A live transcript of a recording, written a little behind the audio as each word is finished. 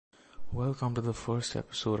Welcome to the first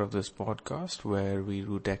episode of this podcast where we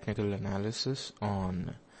do technical analysis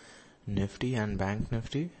on Nifty and Bank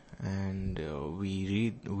Nifty, and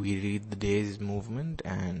we read the day's movement,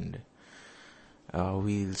 and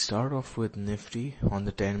we'll start off with Nifty on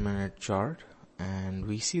the 10-minute chart, and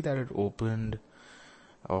we see that it opened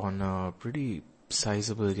on a pretty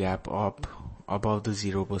sizable gap up above the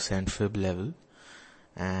 0% fib level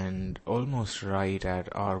and almost right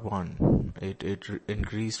at R1. It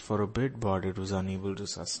increased for a bit, but it was unable to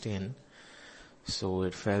sustain. So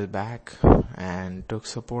it fell back and took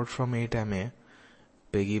support from 8MA,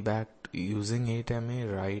 piggybacked using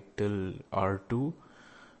 8MA right till R2,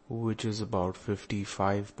 which is about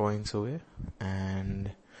 55 points away.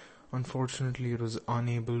 And unfortunately, it was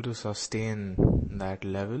unable to sustain that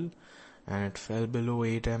level, and it fell below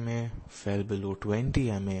 8MA, fell below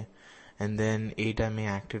 20MA, and then 8MA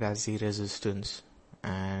acted as the resistance,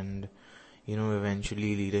 and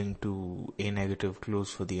eventually leading to a negative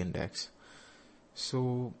close for the index.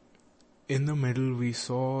 So in the middle we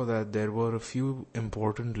saw that there were a few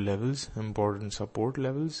important support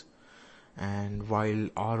levels, and while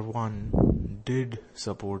R1 did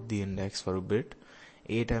support the index for a bit,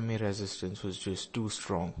 8MA resistance was just too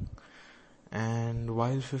strong. And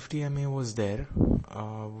while 50MA was there,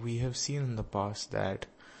 we have seen in the past that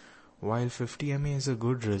while 50MA is a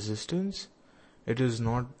good resistance, it is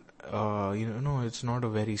not, it's not a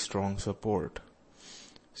very strong support.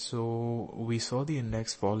 So we saw the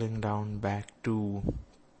index falling down back to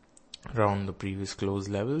around the previous close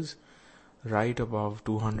levels, right above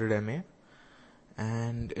 200MA.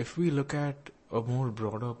 And if we look at a more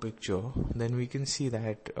broader picture, then we can see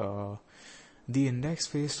that the index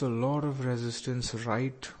faced a lot of resistance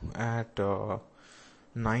right at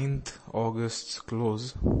 9th August's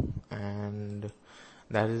close, and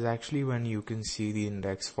that is actually when you can see the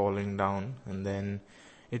index falling down, and then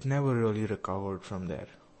it never really recovered from there.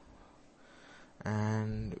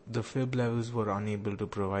 And the fib levels were unable to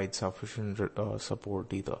provide sufficient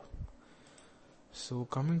support either. So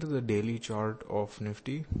coming to the daily chart of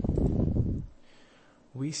Nifty,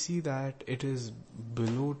 we see that it is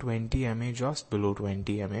below 20MA, just below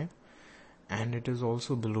 20MA, and it is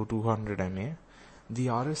also below 200MA. The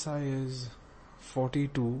RSI is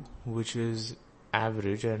 42, which is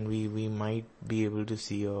average, and we might be able to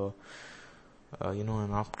see an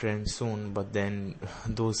uptrend soon, but then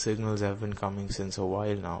those signals have been coming since a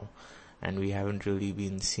while now, and we haven't really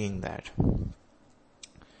been seeing that.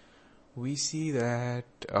 We see that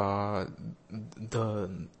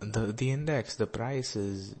the index, the price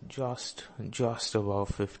is just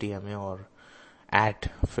above 50MA, or at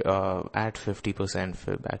 50%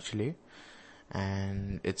 fib actually,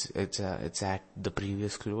 and it's at the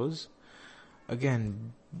previous close.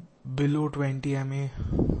 Again, below 20MA,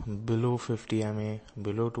 below 50MA,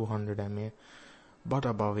 below 200MA, but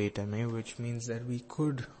above 8MA, which means that we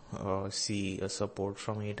could see a support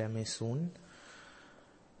from 8MA soon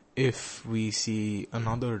if we see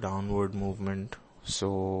another downward movement.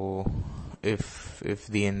 So if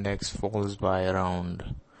the index falls by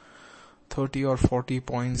around 30 or 40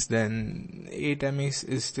 points, then 8MA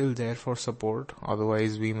is still there for support.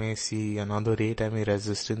 Otherwise, we may see another 8MA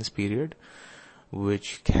resistance period,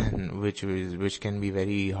 which can be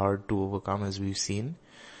very hard to overcome, as we've seen,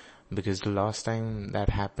 because the last time that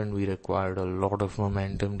happened, we required a lot of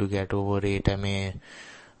momentum to get over 8MA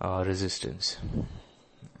resistance.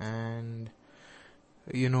 And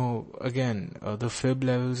again, the fib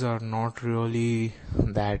levels are not really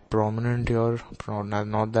that prominent here,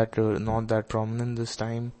 not that prominent this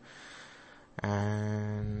time.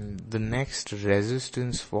 And the next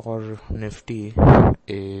resistance for Nifty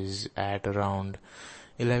is at around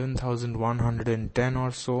 11,110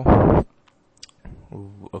 or so.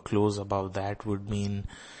 A close above that would mean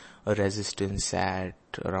a resistance at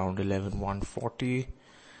around 11,140.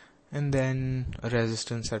 And then a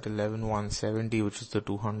resistance at 11,170, which is the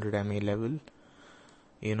 200MA level.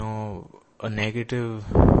 A negative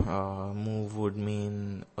move would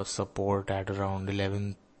mean a support at around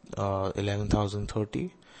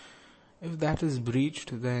 11,030. If that is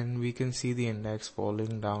breached, then we can see the index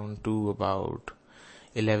falling down to about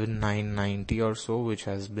 11,990 or so, which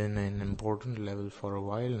has been an important level for a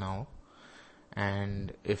while now.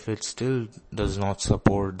 And if it still does not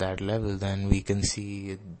support that level, then we can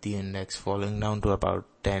see the index falling down to about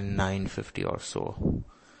 10,950 or so.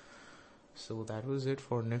 So that was it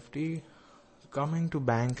for Nifty. Coming to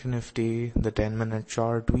Bank Nifty, the 10-minute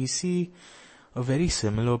chart, we see a very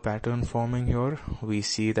similar pattern forming here. We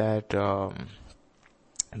see that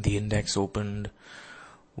the index opened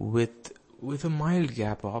with a mild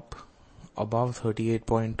gap up above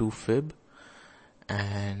 38.2 fib,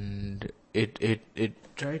 and it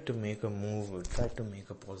tried to make a move, it tried to make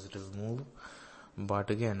a positive move, but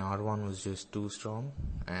again R1 was just too strong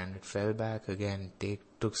and it fell back again,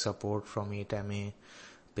 took support from 8 MA,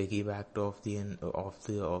 piggybacked off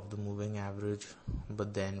the moving average,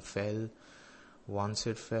 but then fell. Once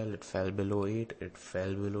it fell below 8, it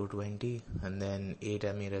fell below 20, and then 8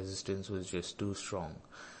 MA resistance was just too strong,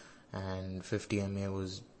 and 50 MA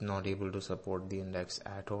was not able to support the index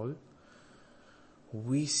at all.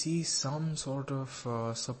 We see some sort of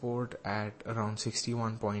support at around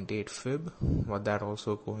 61.8 fib, but that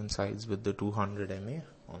also coincides with the 200 MA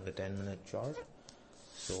on the 10-minute chart.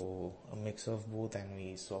 So a mix of both, and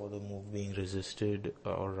we saw the move being resisted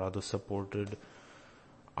or rather supported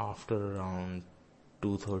after around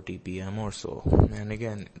 2:30 p.m. or so. And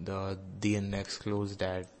again, the index closed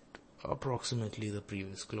at approximately the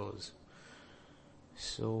previous close.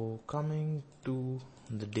 So coming to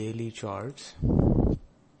the daily charts,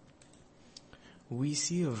 we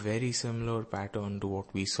see a very similar pattern to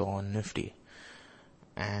what we saw on Nifty.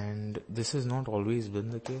 And this has not always been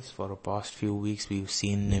the case. For the past few weeks, we've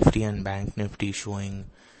seen Nifty and Bank Nifty showing,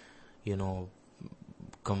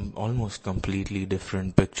 almost completely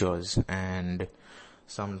different pictures. And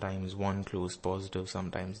sometimes one closed positive,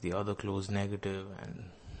 sometimes the other closed negative, and,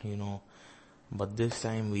 but this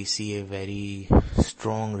time we see a very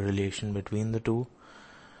strong relation between the two.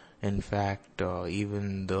 In fact,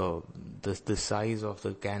 even the size of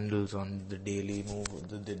the candles on the daily move,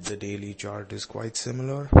 the daily chart is quite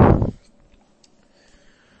similar.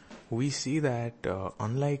 We see that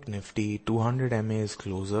unlike Nifty, 200 MA is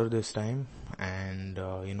closer this time, and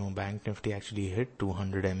Bank Nifty actually hit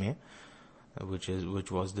 200 MA, which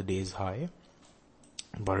was the day's high,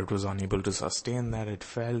 but it was unable to sustain that. It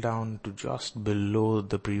fell down to just below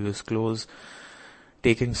the previous close,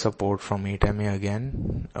 taking support from 8 MA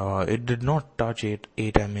again. It did not touch 8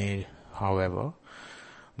 MA, however,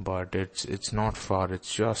 but it's not far.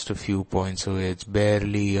 It's just a few points away. It's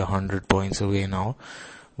barely 100 points away now,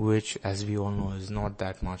 which, as we all know, is not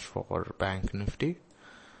that much for Bank Nifty.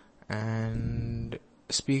 And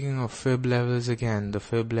speaking of fib levels, again, the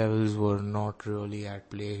fib levels were not really at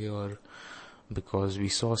play here, because we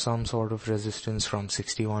saw some sort of resistance from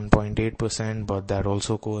 61.8%, but that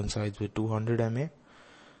also coincides with 200 MA.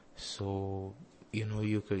 So,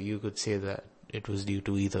 you could say that it was due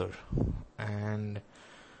to either. And,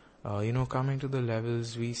 coming to the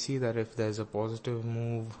levels, we see that if there's a positive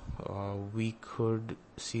move, we could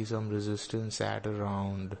see some resistance at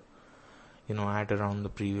around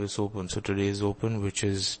the previous open. So today's open, which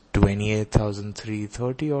is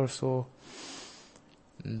 28,330 or so.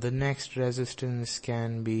 The next resistance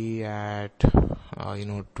can be at,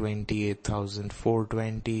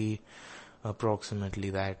 28,420,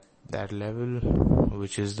 approximately that level,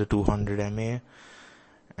 which is the 200 MA.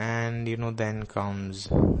 And, then comes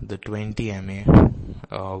the 20 MA,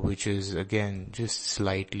 which is again just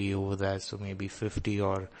slightly over that, so maybe 50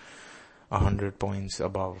 or 100 points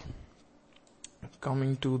above.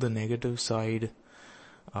 Coming to the negative side,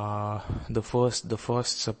 the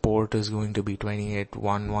first support is going to be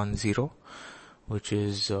 28,110, which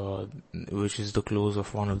is the close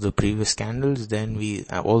of one of the previous candles. Then we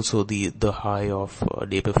also the high of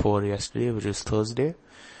day before yesterday, which is Thursday.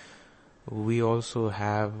 We also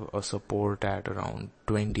have a support at around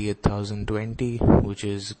 28,020, which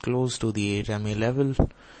is close to the 8 MA level.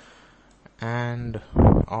 And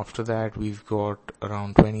after that, we've got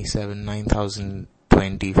around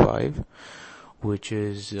 9,025, which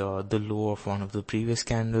is the low of one of the previous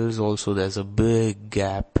candles. Also, there's a big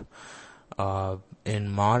gap in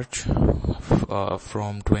March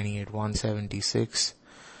from 28,176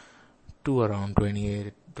 to around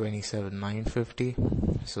 27,950.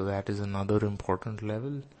 So that is another important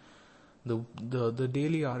level. The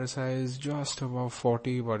daily RSI is just above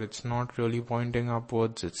 40, but it's not really pointing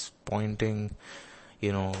upwards. It's pointing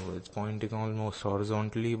almost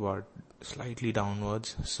horizontally, but slightly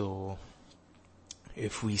downwards. So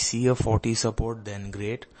if we see a 40 support, then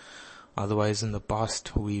great. Otherwise, in the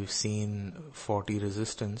past, we've seen 40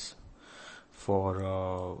 resistance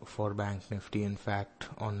for Bank Nifty. In fact,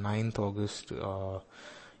 on 9th August, the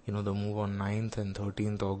move on 9th and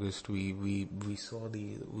 13th August, we saw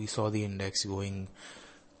the index going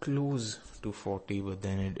close to 40, but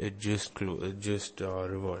then it just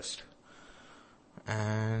reversed.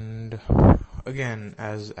 And again,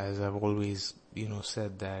 as I've always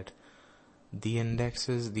said, that the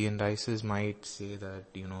indices might say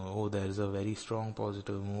that there's a very strong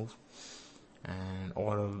positive move and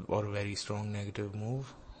or a very strong negative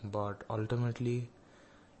move, but ultimately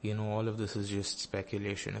all of this is just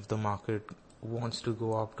speculation. If the market wants to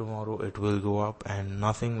go up tomorrow, it will go up, and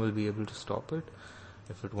nothing will be able to stop it.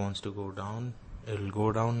 If it wants to go down, it'll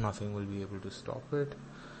go down, nothing will be able to stop it.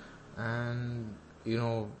 And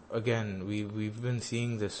again, we've been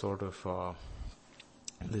seeing this sort of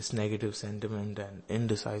this negative sentiment and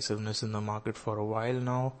indecisiveness in the market for a while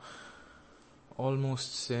now,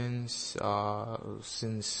 almost since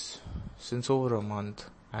over a month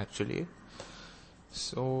actually.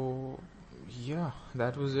 So yeah,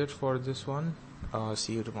 that was it for this one.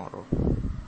 See you tomorrow.